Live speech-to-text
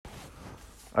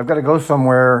I've got to go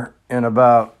somewhere in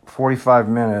about 45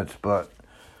 minutes, but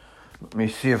let me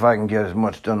see if I can get as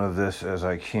much done of this as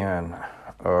I can.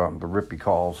 The Rippy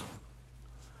calls.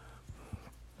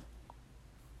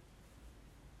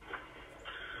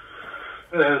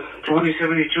 Uh,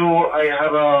 2072, I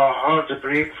have a hard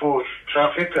break for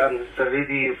traffic and the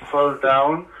lady fell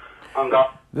down and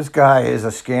got... This guy is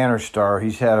a scanner star.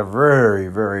 He's had a very,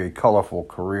 very colorful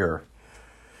career.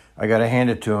 I got to hand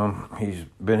it to him. He's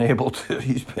been able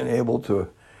to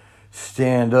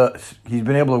stand up. He's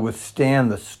been able to withstand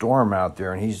the storm out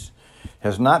there, and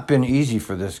has not been easy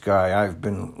for this guy. I've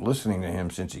been listening to him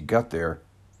since he got there.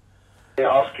 I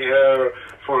asked her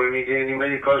for any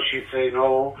medical. She said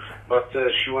no, but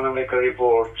she want to make a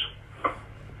report.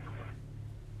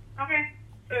 Okay,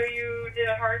 so you did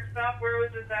a hard stop. Where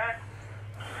was this at?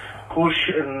 Push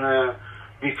in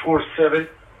before 7.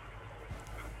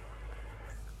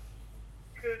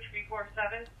 Cooch before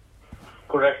 7?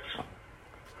 Correct.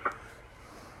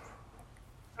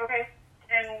 Okay,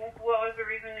 and what was the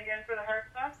reason again for the hard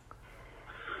stop?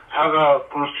 Have a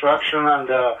construction and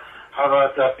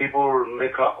have the people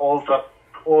make all the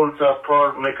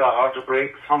car make a hard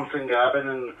break. Something happen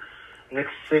in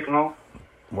next signal.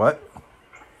 What?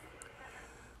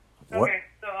 Okay,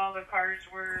 so all the cars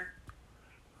were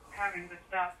having to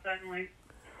stop suddenly.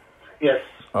 Yes.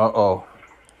 Uh-oh.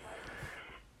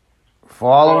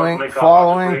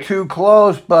 Following too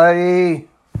close, buddy.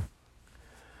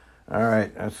 All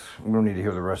right, we don't need to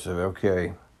hear the rest of it.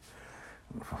 Okay.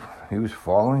 He was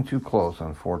following too close,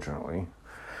 unfortunately.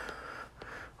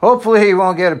 Hopefully he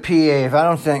won't get a PA.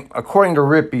 According to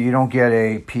Rippy, you don't get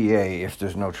a PA if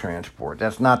there's no transport.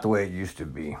 That's not the way it used to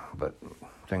be, but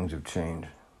things have changed.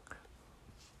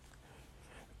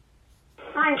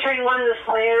 931, this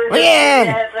Leanne.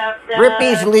 Leanne!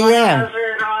 Rippy's Leanne.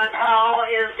 Powell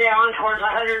is down towards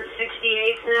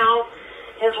 168th now.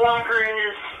 His walker and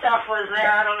his stuff was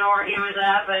there. I don't know where he was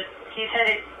at, but he's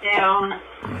headed down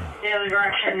the other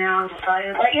direction now and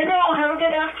decided to let you know. Have a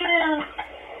good afternoon.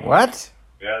 What?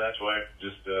 Yeah, that's why I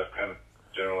just kind of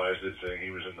generalized it, saying he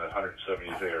was in the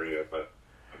 170th area, but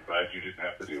I'm glad you didn't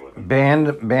have to deal with it. Ban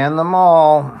them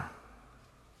all.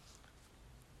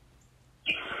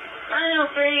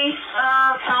 903,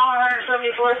 Powell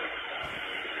 174th.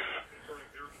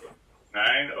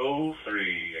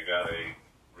 903, I got a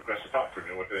request to talk from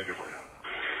you. What can I do for you?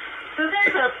 So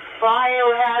there's a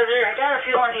biohazard. I got a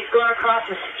feeling he's going across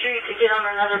the street to get on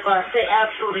another bus. They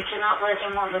absolutely cannot let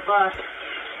him on the bus.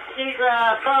 He's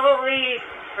probably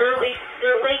late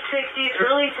 60s,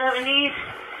 early 70s.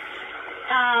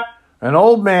 An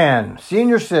old man,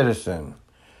 senior citizen,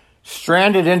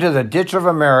 stranded into the ditch of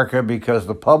America because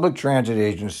the public transit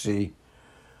agency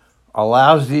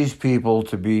allows these people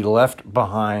to be left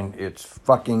behind. It's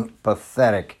fucking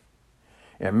pathetic.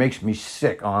 It makes me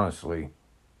sick, honestly.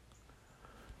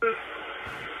 Let's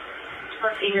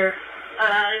see here.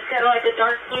 He's got like a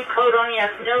dark blue coat on. He has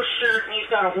no shirt, and he's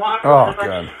got a walker with a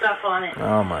bunch of stuff on it.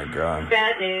 Oh, my God.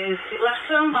 Bad news. He left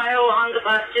some bio on the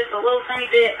bus, just a little tiny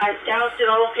bit. I doused it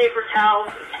all with paper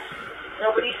towels.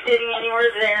 Nobody's sitting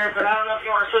anywhere there, but I don't know if you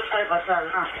want to switch that bus out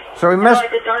or not. So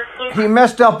he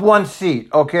messed up one seat,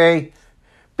 okay?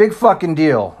 Big fucking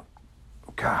deal.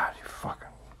 God, you fucking...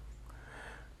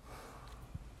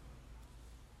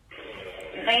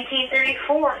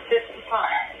 1934,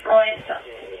 55. Go ahead, son.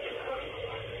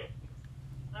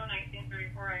 No,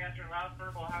 1934, I got your loud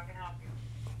verbal. How can I help you?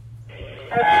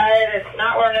 It's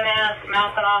not wearing a mask,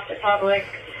 mouthing off to public.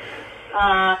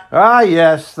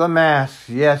 Yes, the masks,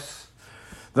 yes.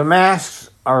 The masks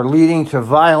are leading to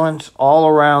violence all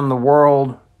around the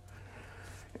world,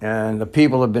 and the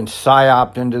people have been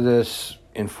psyoped into this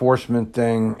enforcement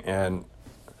thing, and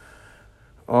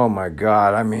oh my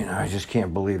God, I mean, I just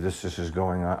can't believe this is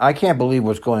going on. I can't believe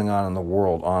what's going on in the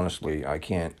world, honestly. I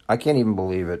can't even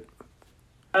believe it.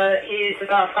 He's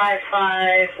about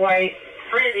 5'5", white,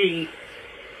 frizzy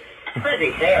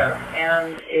hair,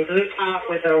 and a blue top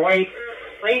with a white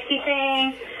lacy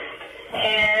thing,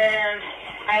 and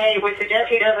I would suggest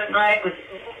he doesn't ride with...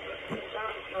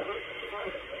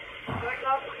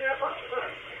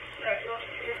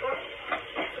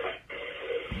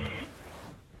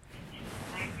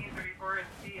 1934, is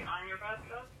he on your bus,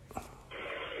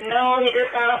 though? No, he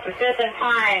just got off the 5th and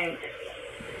Pine.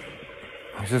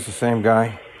 Is this the same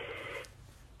guy?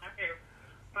 Okay,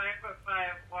 5'5",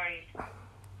 white,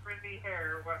 frizzy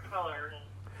hair, what color?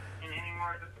 And any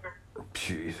more description?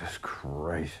 Jesus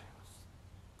Christ.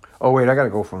 Oh wait, I gotta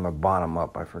go from the bottom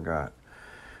up, I forgot.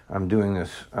 I'm doing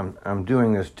this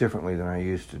differently than I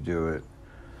used to do it.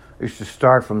 I used to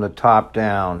start from the top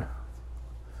down.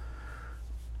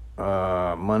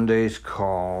 Monday's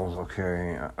calls.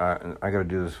 Okay, I got to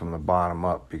do this from the bottom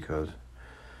up because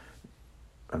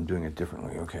I'm doing it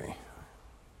differently. Okay.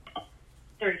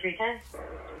 3310.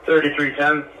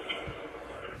 3310.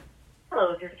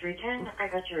 Hello, 3310. I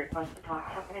got your request to talk.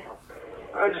 How can I help?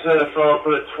 I just had a fellow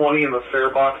put a 20 in the fare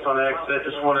box on accident.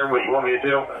 Just wondering what you want me to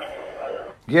do.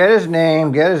 Get his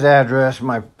name, get his address.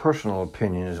 My personal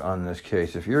opinion is on this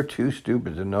case. If you're too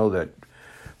stupid to know that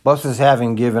buses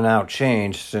haven't given out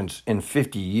change since in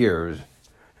 50 years,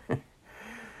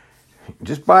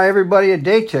 just buy everybody a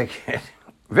day ticket.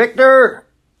 Victor!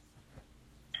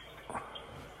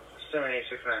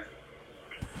 7869.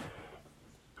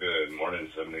 Good morning,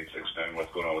 78610.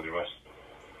 What's going on with your bus?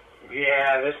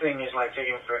 Yeah, this thing is like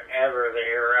taking forever to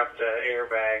air up the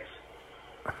airbags.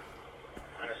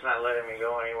 And it's not letting me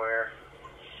go anywhere.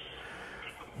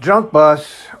 Junk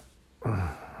bus.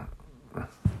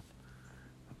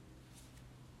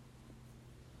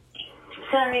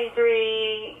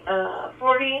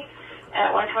 7340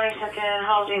 at 122nd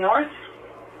Halsey North.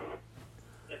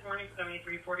 Good morning,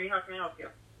 7340. How can I help you?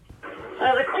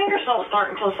 The cleaners don't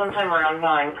start until sometime around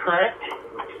 9, correct?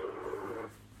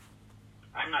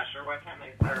 I'm not sure what time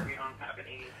they start. We don't have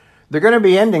any. They're going to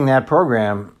be ending that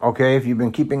program, okay? If you've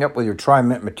been keeping up with your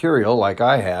Trimet material like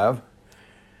I have,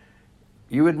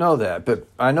 you would know that. But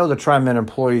I know the Trimet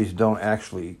employees don't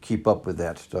actually keep up with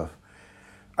that stuff.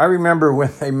 I remember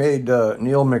when they made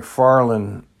Neil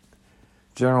McFarlane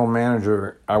general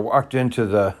manager, I walked into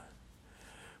the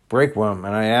break room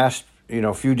and I asked,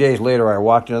 a few days later I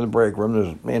walked into the break room.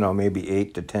 There's, maybe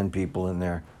 8 to 10 people in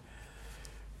there.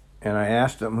 And I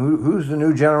asked them, who's the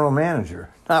new general manager?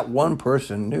 Not one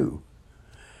person knew.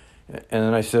 And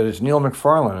then I said, it's Neil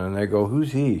McFarlane. And they go,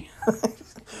 who's he?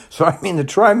 So, the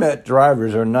Trimet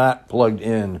drivers are not plugged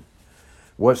in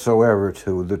whatsoever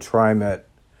to the Trimet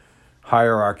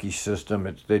hierarchy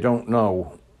system. They don't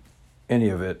know any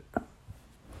of it.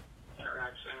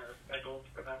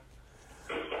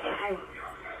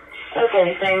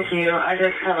 Okay, thank you. I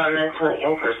just have a mentally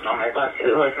ill person on my bus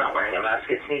who is not wearing a mask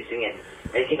and sneezing and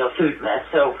making a food mess,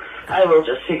 so I will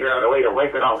just figure out a way to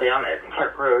wipe it all down at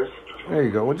Park Rose. There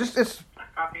you go. Well, it's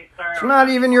not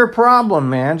even your problem,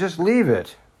 man. Just leave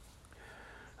it.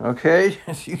 Okay?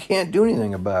 You can't do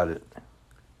anything about it.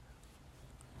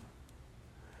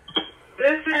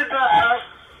 This is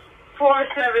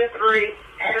 473, and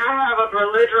I have a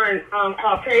belligerent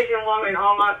Caucasian woman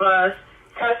on my bus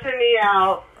cussing me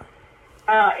out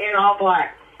in all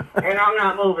black, and I'm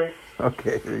not moving.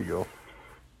 Okay, there you go.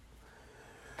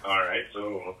 All right,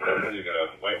 so you got a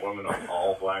white woman on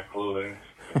all black clothing,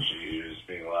 and she is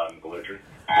being loud and belligerent.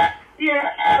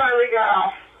 Yeah, I finally got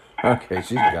off. Okay,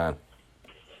 she's gone.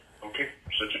 Okay,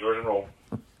 shut your doors and roll.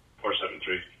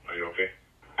 473, are you okay?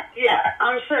 Yeah,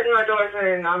 I'm shutting my doors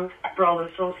and I'm rolling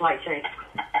some flight change.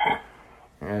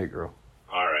 There you go.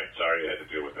 All right, sorry you had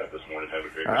to deal with that this morning. Have a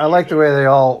great I like the way they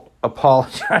all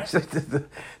apologize. The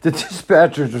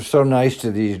dispatchers are so nice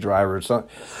to these drivers. So,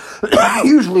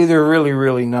 usually they're really,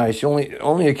 really nice.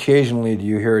 Only occasionally do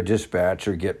you hear a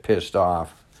dispatcher get pissed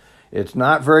off. It's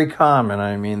not very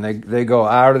common. They go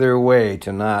out of their way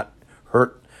to not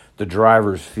hurt the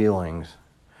driver's feelings,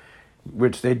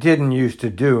 which they didn't used to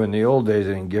do. In the old days,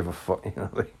 they didn't give a fuck.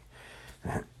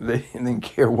 They didn't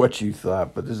care what you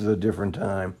thought, but this is a different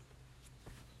time.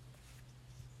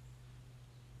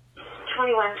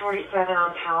 2147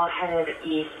 on Powell headed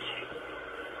east.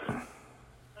 2147.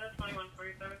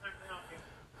 How can I help you?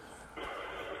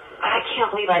 I can't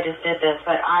believe I just did this,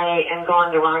 but I am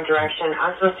going the wrong direction.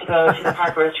 I'm supposed to go to the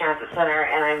Park Rose Transit Center,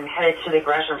 and I'm headed to the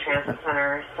Gresham Transit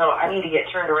Center, so I need to get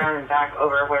turned around and back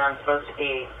over where I'm supposed to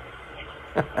be.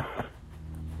 My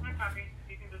copy.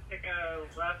 You can just take a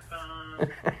left on.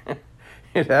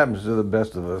 It happens to the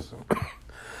best of us.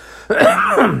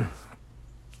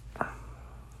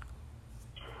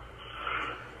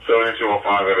 7205,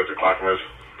 that is the clock miss.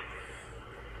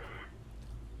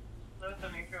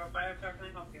 7205. How can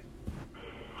I help you?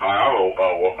 Hi, I have a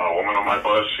woman on my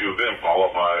bus. She was being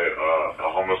followed by a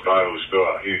homeless guy who's still,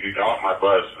 he got off my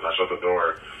bus and I shut the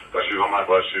door. But she's on my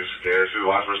bus, she's scared. She's the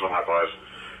last person on my bus.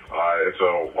 It's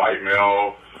a white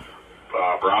male,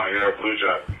 brown hair,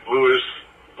 bluish,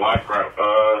 black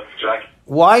jacket.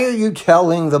 Why are you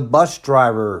telling the bus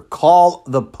driver, call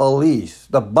the police?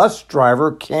 The bus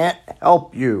driver can't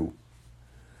help you.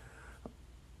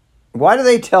 Why do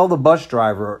they tell the bus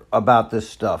driver about this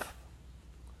stuff?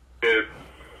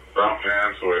 Brown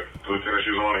pants with blue tennis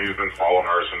shoes on. He's been following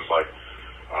her since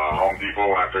Home Depot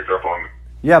when I picked her up on.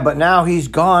 Yeah, but now he's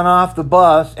gone off the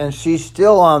bus and she's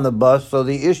still on the bus, so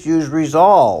the issue's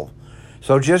resolved.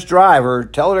 So just drive her,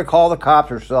 tell her to call the cops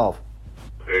herself.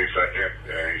 A second,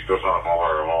 and he's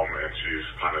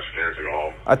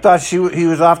I thought he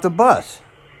was off the bus.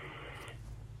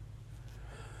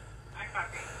 I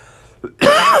copy.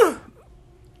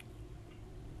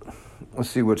 Let's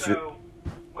see what's it. So,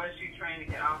 was she trying to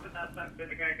get off at that stop? Did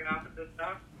the guy get off at this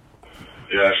stop?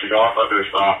 Yeah, she got off at this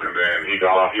stop, and then he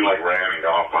got off. He like ran and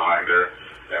got off behind her,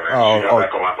 and then she got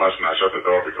back on my bus, and I shut the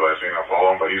door because I seen her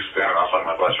follow him. But he's standing outside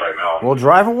my bus right now. Well,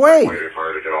 drive away. Waiting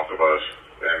for her to get off the bus,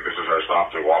 and this is her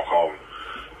stop to walk home.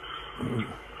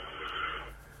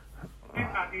 I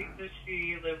copy. Does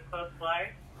she live close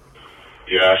by?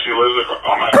 Yeah, she lives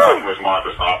on my cousin was not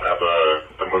to stop at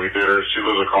the movie theater. She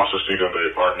lives across the street in the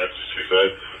apartments, she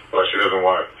said, but she doesn't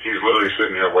want it. He's literally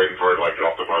sitting here waiting for her to like get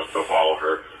off the bus to follow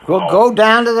her. Well, go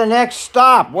down to the next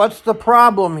stop. What's the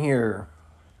problem here?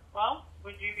 Well,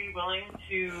 would you be willing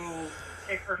to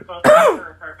take her closer to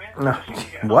her apartment? No. So she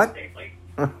can get home What? safely?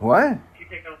 What? If you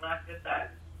take a left at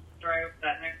that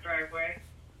next driveway,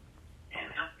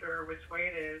 and ask her which way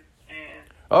it is, and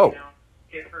Oh.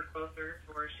 get her closer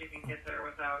to where she can get there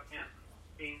without him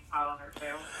being hot on her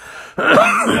tail.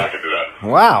 Yeah, I can do that.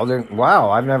 Wow. Wow.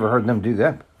 I've never heard them do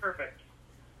that. Perfect.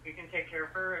 You can take care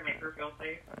of her and make her feel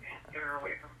safe and get her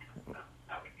away from him. So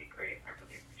that would be great. I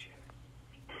really appreciate it.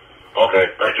 Okay,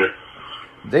 thank you.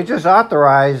 They just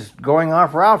authorized going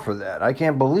off route for that. I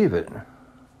can't believe it.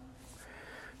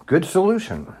 Good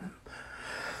solution.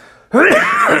 Okay.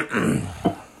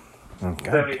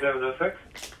 7706.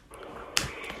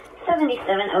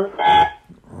 7706.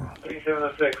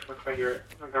 7706. Looks like you're at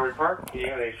Montgomery Park. You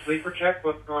had a sleeper check.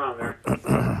 What's going on there?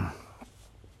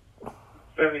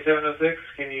 7706.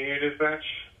 Can you hear dispatch?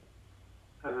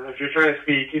 If you're trying to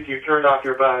speak, if you've turned off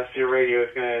your bus, your radio is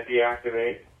going to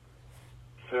deactivate.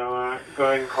 So go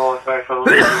ahead and call us by phone.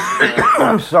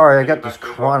 I'm sorry, I got this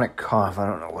chronic cough. I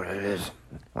don't know what it is.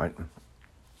 Right.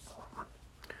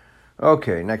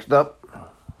 Okay, next up.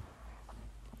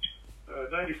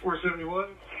 9471.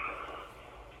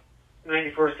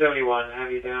 9471.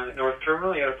 Have you down at North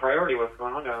Terminal? You had a priority. What's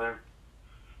going on down there?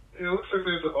 It looks like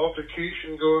there's an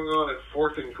altercation going on at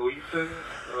 4th and Gleason.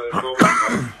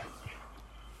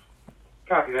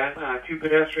 Copy that. Two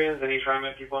pedestrians. Any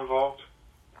Trimet people involved?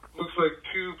 Looks like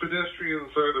 2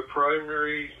 pedestrians are the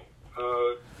primary,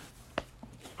 but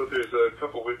there's a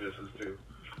couple witnesses too.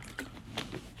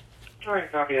 All right,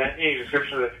 copy that. Any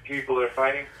description of the people that are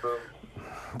fighting?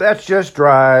 That's just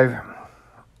drive.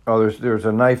 Oh, there's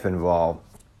a knife involved.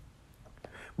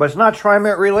 But it's not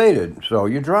Trimet related, so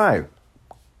you drive.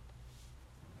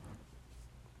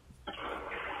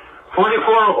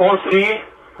 4403.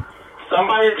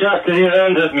 Somebody just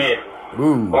rear-ended me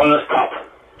Ooh. on the stop.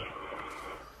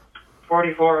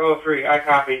 4403. I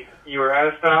copy. You were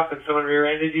at a stop and someone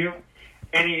rear-ended you.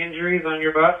 Any injuries on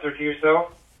your bus or to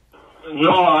yourself?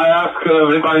 No, I asked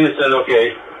everybody, said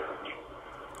okay.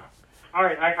 All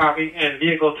right, I copy. And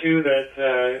vehicle 2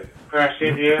 that crashed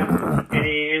into you,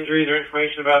 any injuries or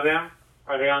information about them?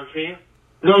 Are they on scene?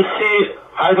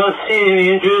 I don't see any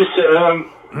injuries.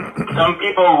 Some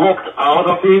people walked out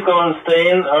of vehicle and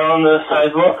staying on the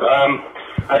sidewalk.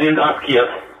 I didn't ask yet.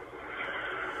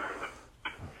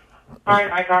 All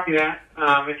right, I copy that.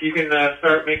 If you can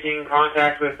start making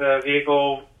contact with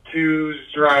vehicle 2's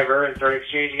driver and start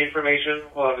exchanging information,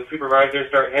 we'll have the supervisor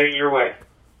start heading your way.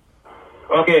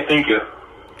 Okay, thank you.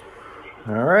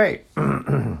 All right.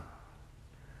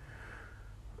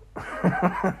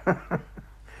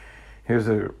 Here's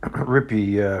a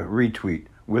rippy retweet.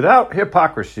 Without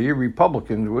hypocrisy,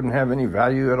 Republicans wouldn't have any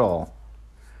value at all.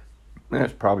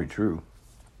 That's probably true.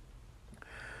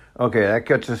 Okay, that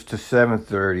gets us to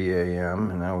 7:30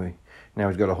 a.m. and now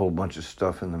we've got a whole bunch of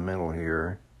stuff in the middle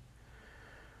here.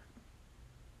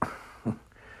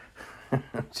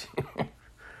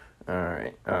 All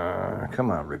right,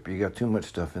 come on, Rippy. You got too much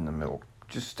stuff in the middle.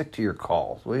 Just stick to your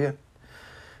calls, will you?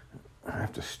 I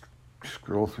have to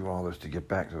scroll through all this to get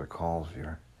back to the calls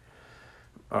here.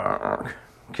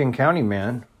 King County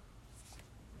man.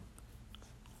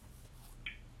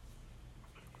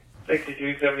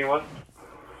 6271.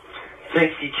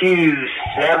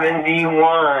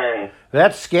 6271.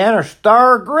 That's Scanner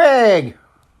Star Greg.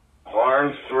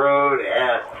 Barnes Road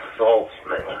at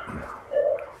Saltzman.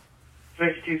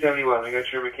 6271. I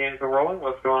got your mechanical rolling.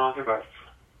 What's going on with your bus?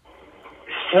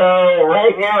 So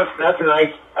right now it's nothing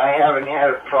I haven't had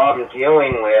a problem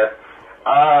dealing with.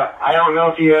 I don't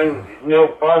know if you know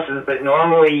buses, but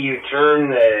normally you turn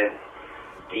the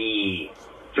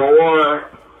door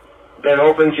that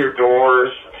opens your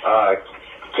doors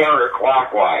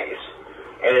counterclockwise,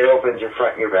 and it opens your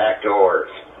front and your back doors.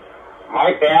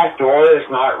 My back door is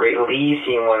not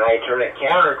releasing when I turn it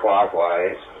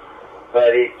counterclockwise,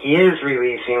 but it is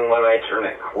releasing when I turn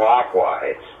it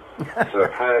clockwise. So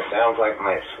it kind of sounds like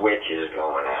my switch is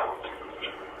going out.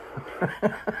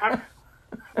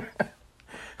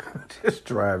 Just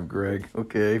drive, Greg.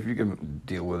 Okay, if you can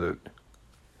deal with it.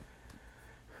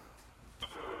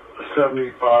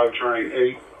 75, turning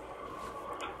 8.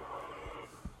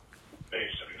 Hey,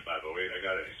 7508, I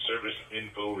got a service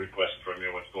info request from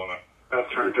you. What's going on? I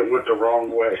went the wrong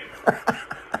way.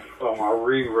 On my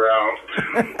reroute.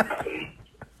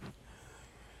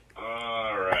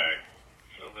 All right.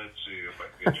 So let's see if I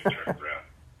can get you turned around.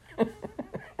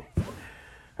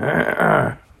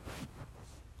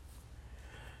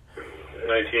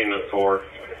 1904.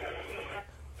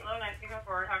 Hello,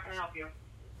 1904. How can I help you?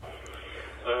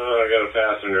 I got a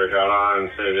passenger got on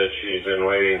and said that she's been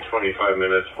waiting 25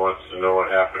 minutes, wants to know what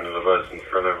happened to the bus in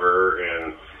front of her,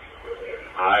 and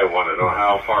I want to know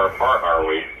how far apart are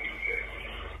we?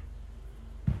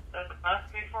 The bus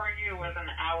before you was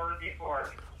an hour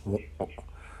before.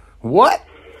 What?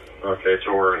 Okay,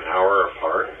 so we're an hour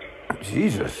apart.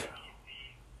 Jesus.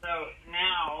 So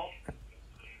now,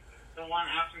 the one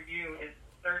after you is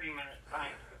 30 minutes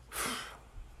behind.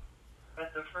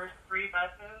 But the first 3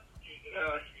 buses,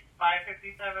 so it's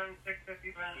 5:57,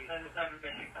 6:57, then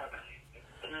 7:57.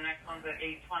 And the next one's at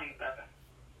 8:27.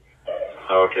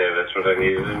 Okay, that's what I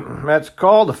needed. That's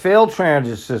called a failed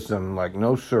transit system, like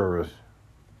no service.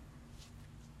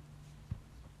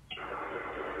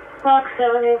 Fox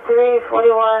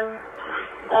 7341.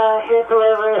 Here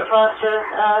delivery at Foster.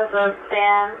 The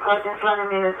van parked in front of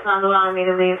me that's not allowing me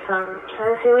to leave. So as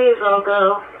soon as he leaves, I'll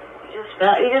go. He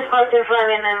just parked in front of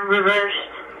me and then reversed.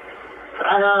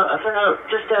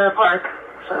 Just park.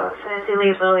 So as soon as he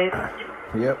leaves, I'll leave.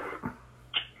 Yep.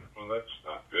 Well, that's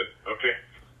not good. Okay.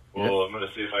 Well, Yep. I'm going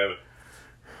to see if I have it.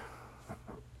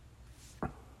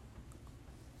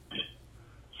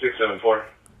 674.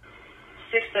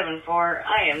 674.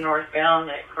 I am northbound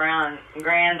at Grand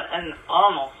and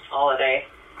almost Holiday.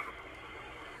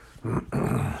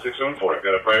 674. I've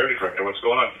got a priority for you. What's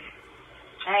going on?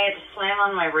 I had to slam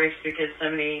on my brakes because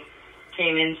somebody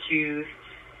came into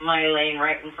my lane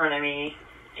right in front of me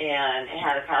and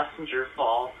had a passenger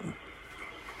fall.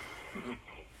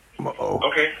 Uh-oh.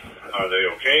 Okay. Are they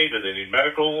okay? Do they need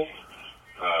medical?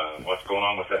 What's going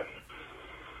on with them?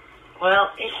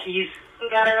 Well, he's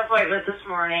got an appointment this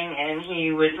morning, and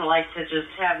he would like to just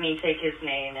have me take his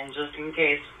name, and just in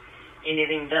case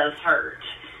anything does hurt.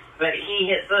 But he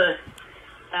hit the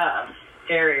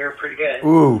barrier pretty good.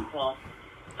 Ooh. Well,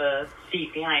 the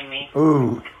seat behind me.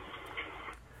 Ooh.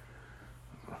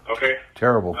 Okay.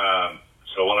 Terrible.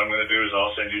 So what I'm going to do is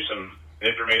I'll send you some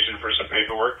information for some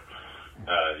paperwork,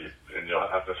 and you'll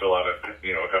have to fill out a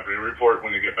company report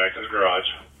when you get back to the garage,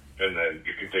 and then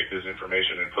you can take this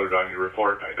information and put it on your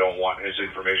report. I don't want his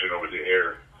information over the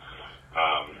air.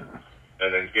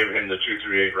 And then give him the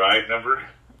 238 ride number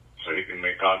so he can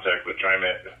make contact with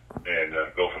Trimet and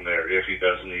go from there if he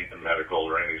does need the medical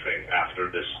or anything after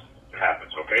this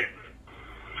happens, okay?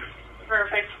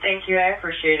 Perfect. Thank you. I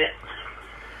appreciate it.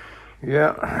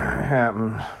 Yeah, it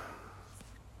happens.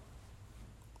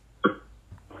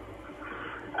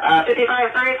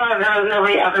 5535, there was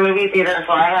nobody at the movie theater,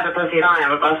 so I had to proceed on. I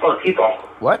have a bus full of people.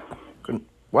 What?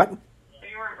 What? You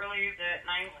weren't relieved at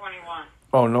 9:21.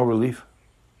 Oh, no relief?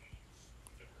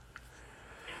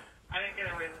 I didn't get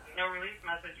no relief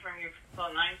message from you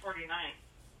until 9:49.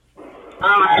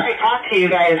 I already talked to you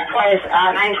guys twice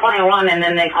at 9:21, and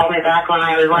then they called me back when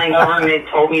I was laying over, and they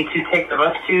told me to take the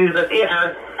bus to the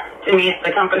theater to meet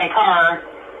the company car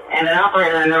and an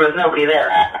operator, and there was nobody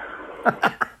there.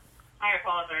 I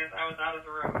apologize. I was out of the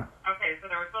room. Okay, so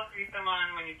there was supposed to be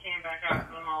someone when you came back out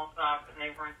to the mall stop, and they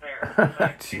weren't there.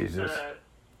 So Jesus.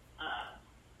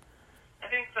 I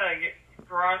think the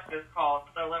garage just called,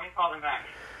 so let me call them back.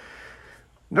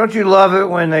 Don't you love it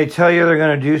when they tell you they're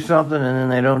going to do something and then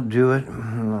they don't do it?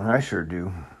 I sure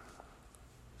do.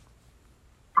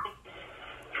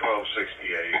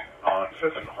 1268 on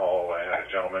 5th and Hall. I had a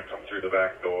gentleman come through the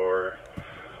back door.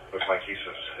 Looks like he's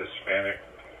Hispanic.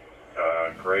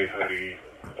 Gray hoodie,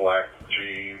 black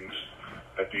jeans,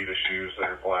 Adidas shoes that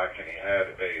are black, and he had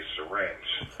a syringe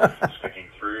sticking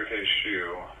through his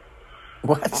shoe.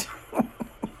 What?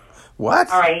 What?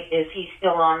 All right, is he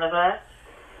still on the bus?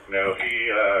 No,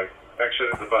 he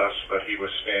exited the bus, but he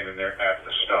was standing there at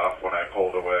the stop when I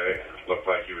pulled away. Looked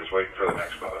like he was waiting for the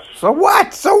next bus. So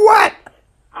what? So what?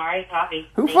 All right, copy.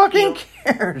 Who Thank fucking you.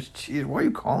 cares? Jeez, why are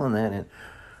you calling that in?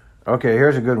 Okay,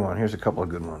 here's a good one. Here's a couple of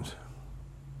good ones.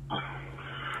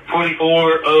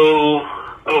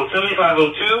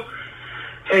 7502.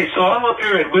 Hey, so I'm up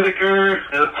here at Whitaker.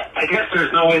 I guess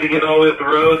there's no way to get all the way up the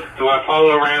road. Do I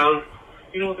follow around?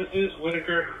 You know what this is,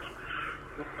 Whitaker?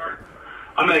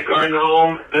 I'm at Garden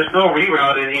Home. There's no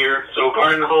reroute in here, so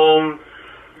Garden Home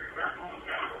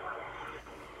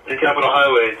and Capitol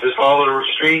Highway. Just follow the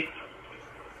street.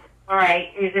 All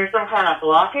right. Is there some kind of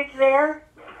blockage there?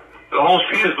 The whole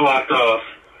street is blocked off.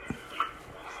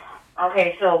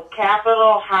 Okay, so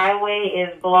Capitol Highway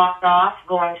is blocked off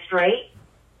going straight?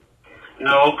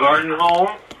 No, Garden Home,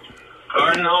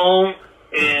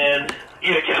 and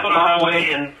Capitol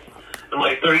Highway, and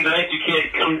like 39th, you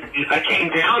can't come. I came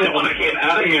down it when I came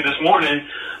out of here this morning,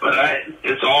 but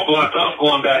it's all blocked off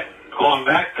going back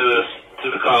to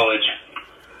the college.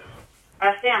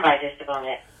 I'll stand by just a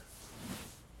moment.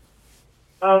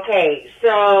 Okay,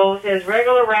 so it says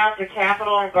regular route to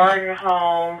Capitol and Garden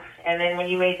Home, and then when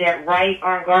you made that right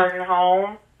on Garden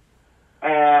Home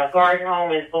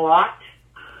is blocked.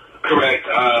 Correct.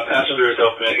 Passenger is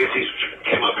helping. I guess he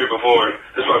came up here before.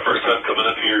 This is my first time coming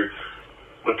up here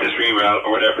with this reroute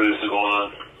or whatever this is going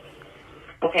on.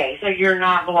 Okay, so you're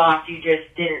not blocked. You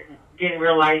just didn't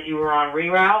realize you were on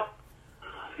reroute.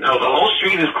 No, the whole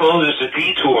street is closed. It's a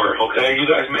detour. Okay, you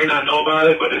guys may not know about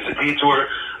it, but it's a detour.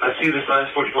 I see the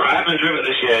sign's 44. I haven't driven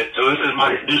this yet, so this is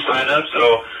my new sign up.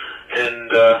 So,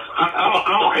 and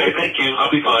I'm okay. Thank you.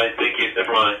 I'll be fine. Thank you.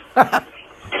 Never mind.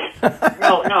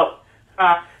 No.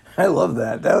 I love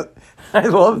that. I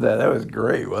love that. That was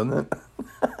great, wasn't it?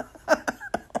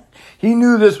 He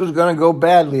knew this was going to go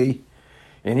badly,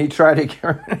 and he tried to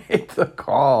terminate the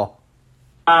call.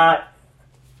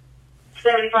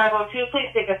 7502,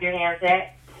 please pick up your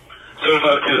handset.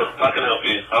 752. I can help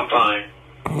you. I'm fine.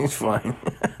 He's fine.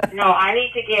 No, I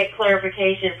need to get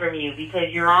clarification from you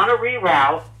because you're on a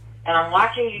reroute, and I'm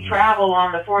watching you travel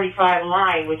on the 45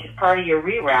 line, which is part of your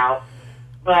reroute.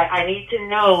 But I need to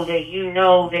know that you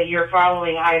know that you're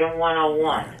following item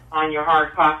 101 on your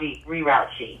hard copy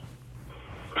reroute sheet.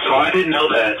 So I didn't know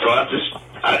that. So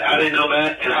I didn't know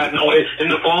that, and I have no way in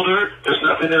the folder. There's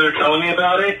nothing in there telling me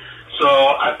about it.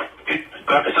 So it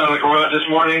got to sound like a route this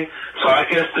morning. So I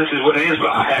guess this is what it is, but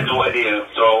I had no idea.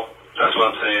 So that's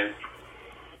what I'm saying.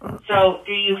 So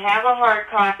do you have a hard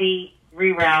copy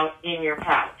reroute in your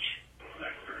pouch?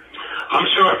 I'm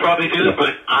sure I probably do,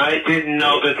 but I didn't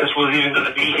know that this was even going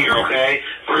to be here, okay?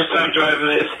 First time driving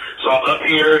this, so I'm up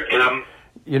here, and I'm...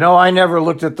 You know, I never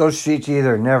looked at those sheets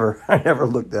either. Never. I never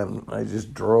looked at them. I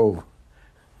just drove.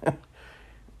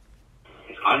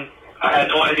 I had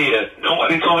no idea.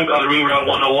 Nobody told me about the reroute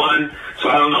 101, so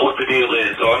I don't know what the deal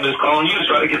is. So I'm just calling you to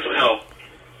try to get some help.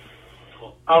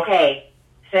 Okay,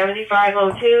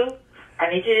 7502, I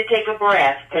need you to take a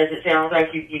breath because it sounds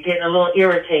like you're getting a little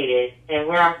irritated. And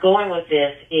where I'm going with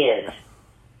this is,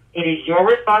 it is your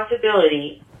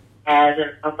responsibility as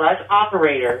a bus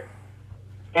operator.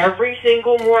 Every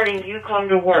single morning you come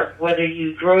to work, whether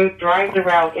you drive the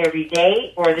route every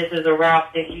day or this is a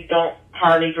route that you don't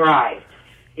hardly drive.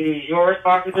 It is your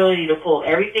responsibility to pull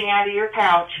everything out of your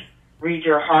pouch, read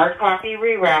your hard copy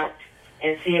reroute,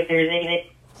 and see if there's anything.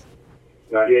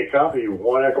 98 copy,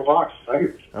 1 Echo Box. Thank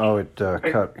you. Oh, it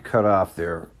cut off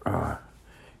there.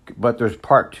 But there's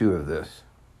part 2 of this.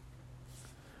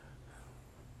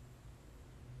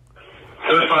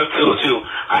 7522.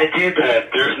 I did that.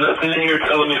 There's nothing in here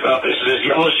telling me about this. This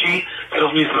yellow sheet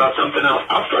tells me about something else.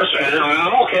 I'm frustrated.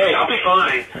 I'm okay. I'll be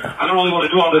fine. I don't really want to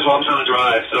do all this while I'm trying to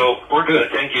drive, so we're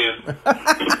good. Thank you.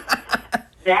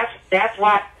 That's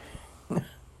what.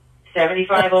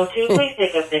 7502, please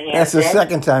pick up the handset. That's the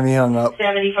second time he hung up.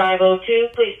 7502,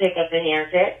 please pick up the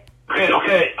handset.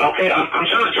 Okay. I'm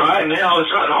trying to drive now.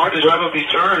 It's gotten hard to drive up these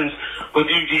turns, but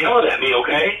you yelling at me,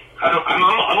 okay? I'm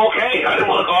okay. I didn't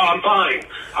want to call. I'm fine.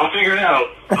 I'll figure it out.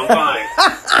 I'm fine.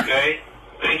 Okay?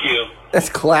 Thank you. That's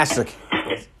classic.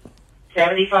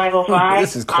 7505,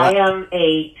 This is I am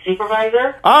a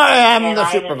supervisor. I am the I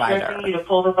am supervisor. instructing you to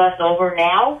pull the bus over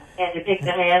now and to pick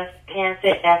the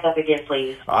handset back up again,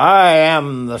 please. I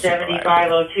am the supervisor.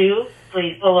 7502,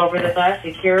 please pull over the bus,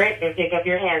 secure it, and pick up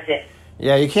your handset.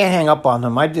 Yeah, you can't hang up on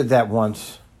them. I did that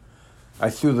once. I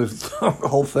threw the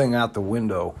whole thing out the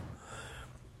window.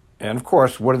 And, of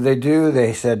course, what did they do?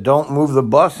 They said, don't move the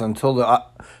bus until the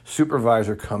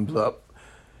supervisor comes up.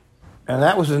 And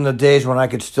that was in the days when I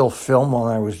could still film while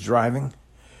I was driving.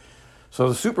 So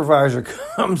the supervisor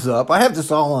comes up. I have this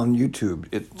all on YouTube.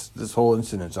 This whole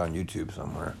incident's on YouTube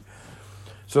somewhere.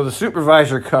 So the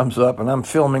supervisor comes up, and I'm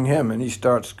filming him, and he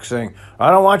starts saying, I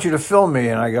don't want you to film me.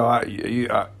 And I go,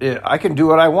 I can do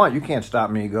what I want. You can't stop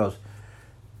me. He goes,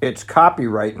 it's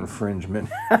copyright infringement.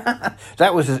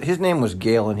 That was his name was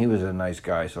Gale, and he was a nice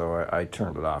guy, so I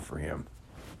turned it off for him.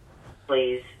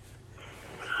 Please.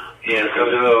 Yeah,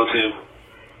 7502.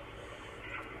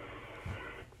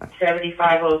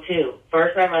 7502.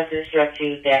 First, I must instruct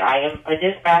you that I am a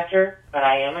dispatcher, but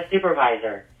I am a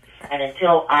supervisor. And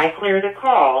until I clear the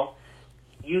call,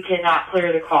 you cannot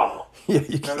clear the call,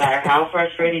 no matter how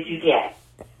frustrated you get.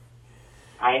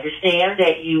 I understand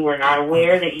that you were not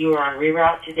aware that you were on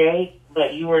reroute today,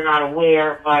 but you were not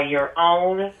aware by your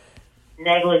own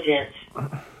negligence.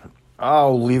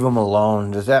 Oh, leave him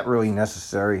alone. Is that really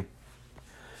necessary?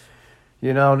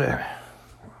 You know,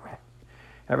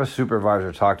 have a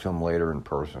supervisor talk to him later in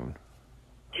person.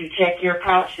 To check your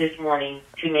pouch this morning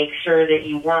to make sure that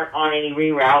you weren't on any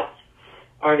reroutes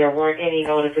or there weren't any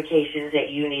notifications that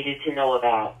you needed to know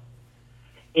about.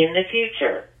 In the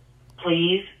future,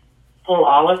 please pull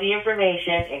all of the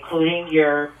information, including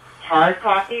your hard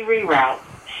copy reroute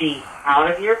sheet, out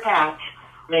of your pouch.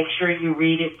 Make sure you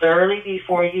read it thoroughly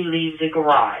before you leave the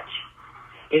garage.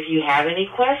 If you have any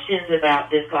questions about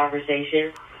this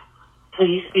conversation,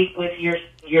 please speak with your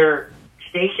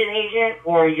station agent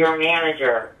or your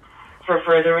manager for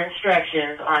further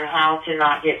instructions on how to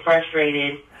not get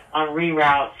frustrated on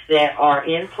reroutes that are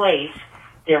in place.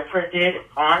 They're printed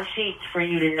on sheets for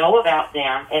you to know about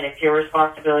them, and it's your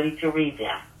responsibility to read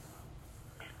them.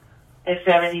 It's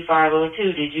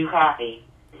 7502. Did you copy?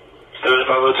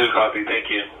 7502 copy. Thank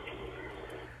you.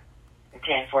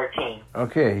 1014.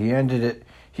 Okay, he ended it.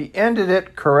 He ended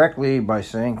it correctly by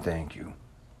saying thank you.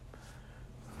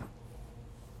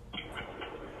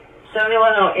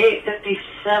 7108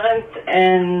 57th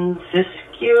and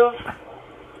Siskiyou.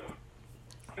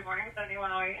 Good morning,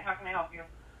 7108. How can I help you?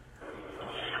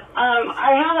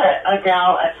 I have a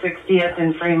gal at 60th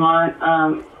in Fremont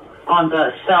on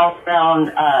the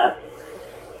southbound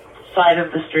side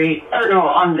of the street. Or no,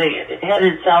 on the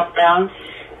headed southbound.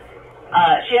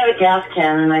 She had a gas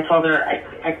can, and I told her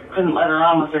I couldn't let her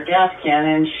on with her gas can,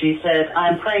 and she said,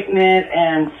 I'm pregnant,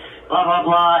 and blah, blah,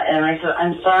 blah. And I said,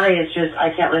 I'm sorry, it's just,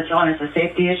 I can't let you on, it's a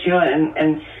safety issue.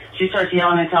 And she starts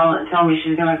yelling and telling me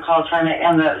she's going to call Trimet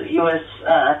and the U.S.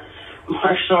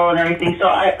 Marshal and everything. So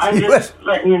I'm just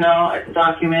letting you know,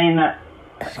 documenting that.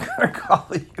 He's going to call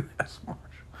the U.S. Marshal.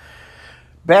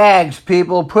 Bags,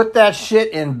 people. Put that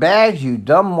shit in bags, you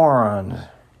dumb morons.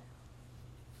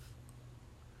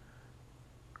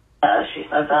 She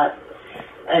said that.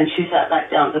 And she sat back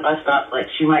down at the bus stop like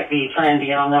she might be trying to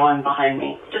get on the one behind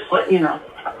me. Just letting you know.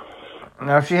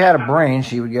 Now, if she had a brain,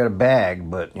 she would get a bag,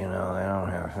 but, you know,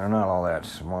 they're not all that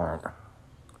smart.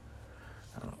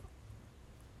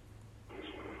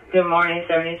 Good morning,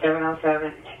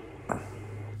 7707.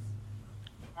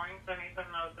 Morning,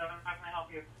 7707. How can I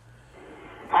help you?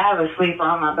 I was asleep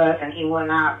on my bus, and he would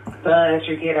not budge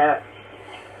or get up.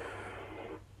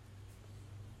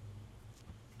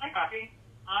 I copy.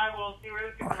 I will see where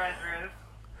the supervisor is.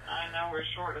 I know we're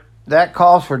short. That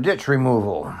calls for ditch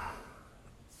removal.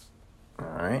 All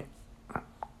right.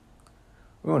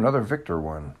 Ooh, another Victor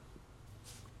one.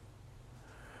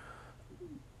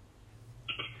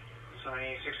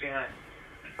 7869.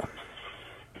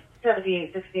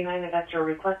 7869, if that's your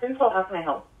request info, how can I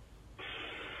help?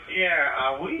 Yeah,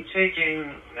 are we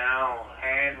taking now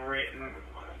handwritten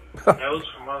notes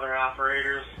from other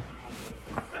operators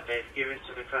that they've given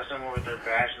to the customer with their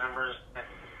badge numbers?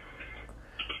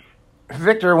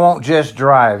 Victor won't just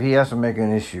drive. He has to make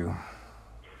an issue.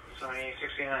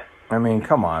 7869. I mean,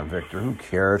 come on, Victor. Who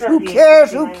cares? Who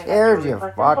cares? Who cares, you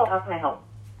fuck? How can I help?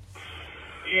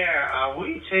 Yeah, are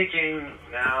we taking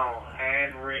now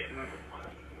handwritten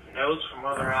notes from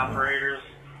other operators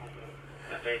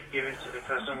that they've given to the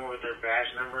customer with their badge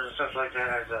numbers and stuff like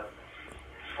that as a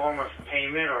form of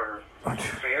payment or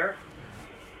fare?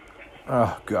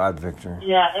 Oh, God, Victor.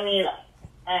 Yeah, I mean,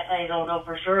 I don't know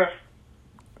for sure if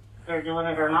they're doing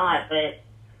it or not, but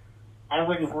I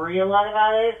wouldn't worry a lot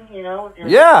about it, you know.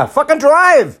 Yeah, fucking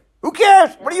drive. Who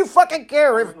cares? What do you fucking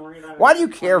care? Why do you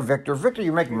care, Victor? Victor,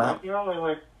 you make mouth. You only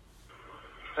would.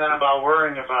 It's not about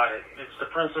worrying about it. It's the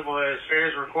principle that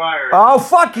fares required. Oh,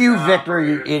 fuck you, Victor,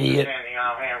 you idiot. Handing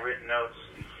out handwritten notes.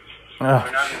 Ugh.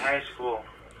 We're not in high school.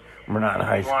 We're not in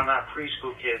high We're school. not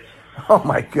preschool kids. Oh,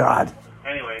 my God.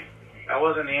 Anyway, that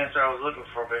wasn't the answer I was looking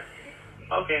for, but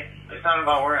okay. It's not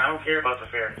about worrying. I don't care about the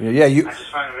fare. Yeah, you. I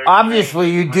just find it very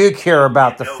Obviously, strange you when do care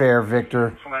about the note fare,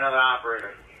 Victor. From another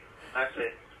operator. That's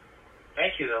it.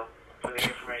 Thank you, though, for the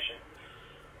information.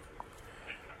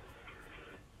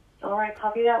 All right,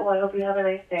 copy that. Well, I hope you have a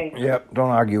nice day. Yep, don't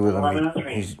argue with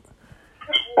him.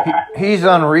 He's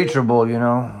unreachable, you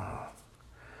know.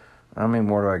 How many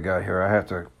more do I got here? I have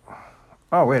to.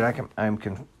 Oh wait, I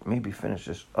can maybe finish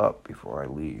this up before I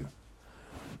leave.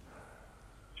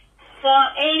 So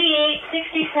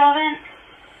 8867.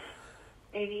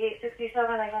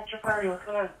 8867. I got your party. What's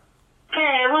going on?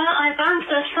 Okay, well, I bumped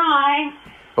the sign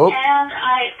Oh. And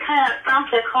I kind of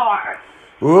bumped the car.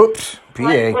 Oops. PA.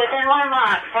 Like within 1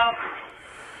 block.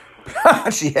 So,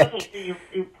 She had. Okay, so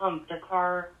you pumped the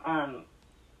car,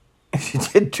 She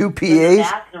did 2 the PAs.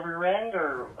 back, the rear end,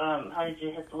 or how did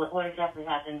you hit what exactly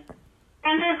happened?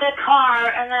 entered the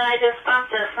car, and then I just bumped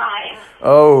the sign.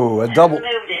 Oh, a double. And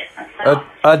moved it. So,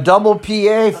 A double PA,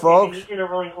 Okay, I folks. need you to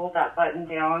really hold that button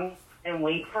down and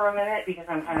wait for a minute because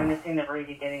I'm kind of missing the very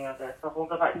beginning of this. So hold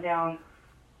the button down,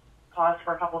 pause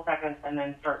for a couple seconds, and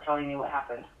then start telling me what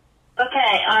happened.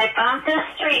 okay, I bumped the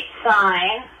street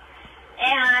sign,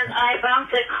 and I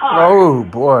bumped the car. Oh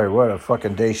boy, what a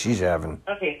fucking day she's having.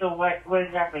 Okay, so what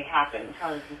exactly happened?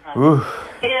 How did this happen? Ooh.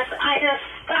 I just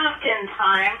stopped in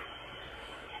time.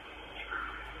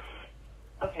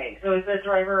 Okay, so is the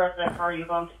driver of the car you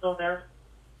bumped still there?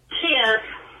 She is.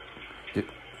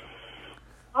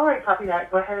 All right, copy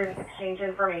that. Go ahead and exchange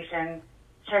information.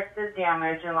 Check the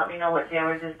damage and let me know what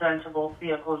damage is done to both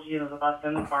vehicles, you know, the bus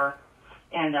and the car.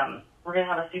 And we're going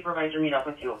to have a supervisor meet up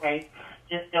with you, okay?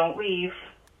 Just don't leave.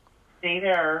 Stay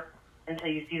there until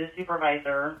you see the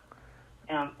supervisor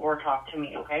or talk to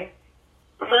me, okay?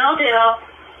 Will do.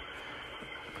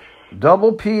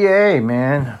 Double PA,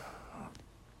 man.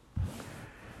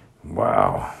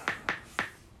 Wow.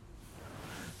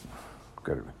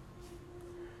 Good.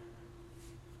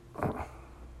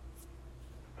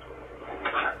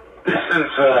 This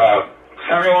is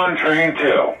 71 Train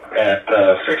 2 at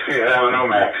 60th Avenue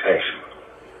Max Station.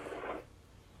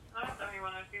 How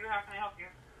can I help you?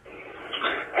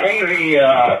 Hey,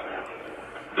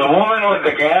 the woman with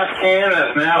the gas can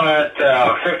is now at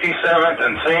 57th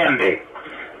and Sandy.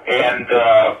 And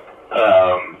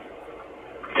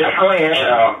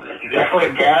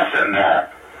definitely gas in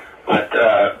there. But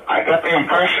I got the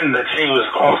impression that she was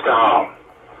close to home.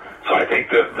 So I think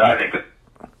that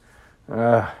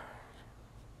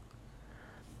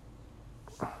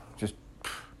Just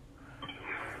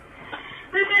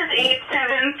This is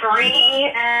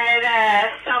 873 at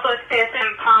Southwest 5th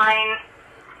and Pine.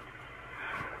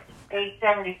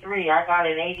 873. I got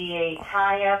an 88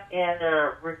 tie-up and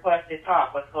a request to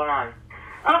talk. What's going on?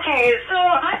 Okay, so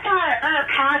I've got a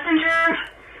passenger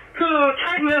who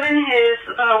tried moving his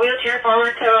wheelchair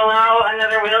forward to allow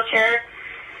another wheelchair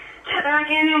to back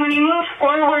in, and when he moved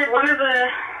forward, one of the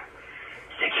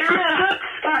security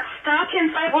hooks got stuck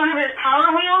inside one of his power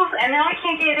wheels, and now I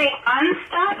can't get it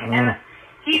unstuck, and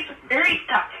he's very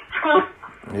stuck.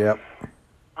 yep.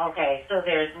 Okay, so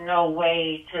there's no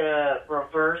way to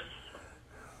reverse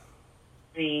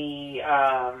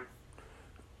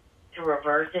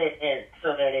it and so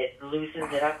that it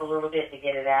loosens it up a little bit to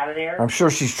get it out of there? I'm sure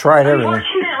she's tried everything.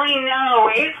 Unfortunately, no.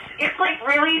 It's like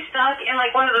really stuck in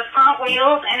like one of the front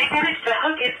wheels, and it managed to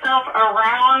hook itself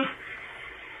around.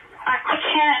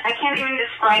 I can't even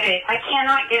describe it. I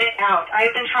cannot get it out.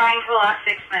 I've been trying for the last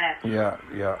 6 minutes.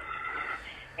 Yeah.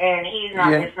 And he's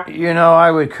not. It's not. You know,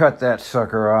 I would cut that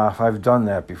sucker off. I've done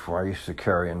that before. I used to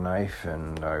carry a knife,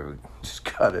 and I would just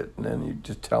cut it, and then you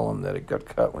just tell them that it got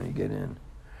cut when you get in.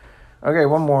 Okay,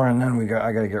 one more, and then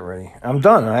I got to get ready. I'm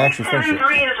done. I actually finished it.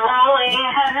 73 is rolling.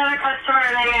 Another customer,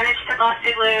 and I managed to bust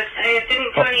it loose. It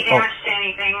didn't do any damage to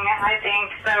anything, I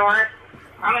think. So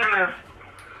I'm gonna move.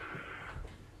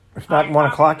 It's not 1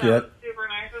 o'clock yet. Super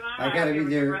nice of them. I got to be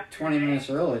there 20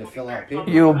 minutes early to fill out paperwork.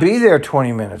 You'll be there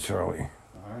 20 minutes early.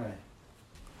 All right.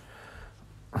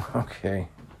 Okay.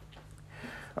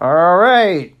 All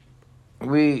right.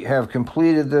 We have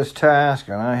completed this task,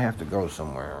 and I have to go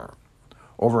somewhere.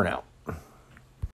 Over and out.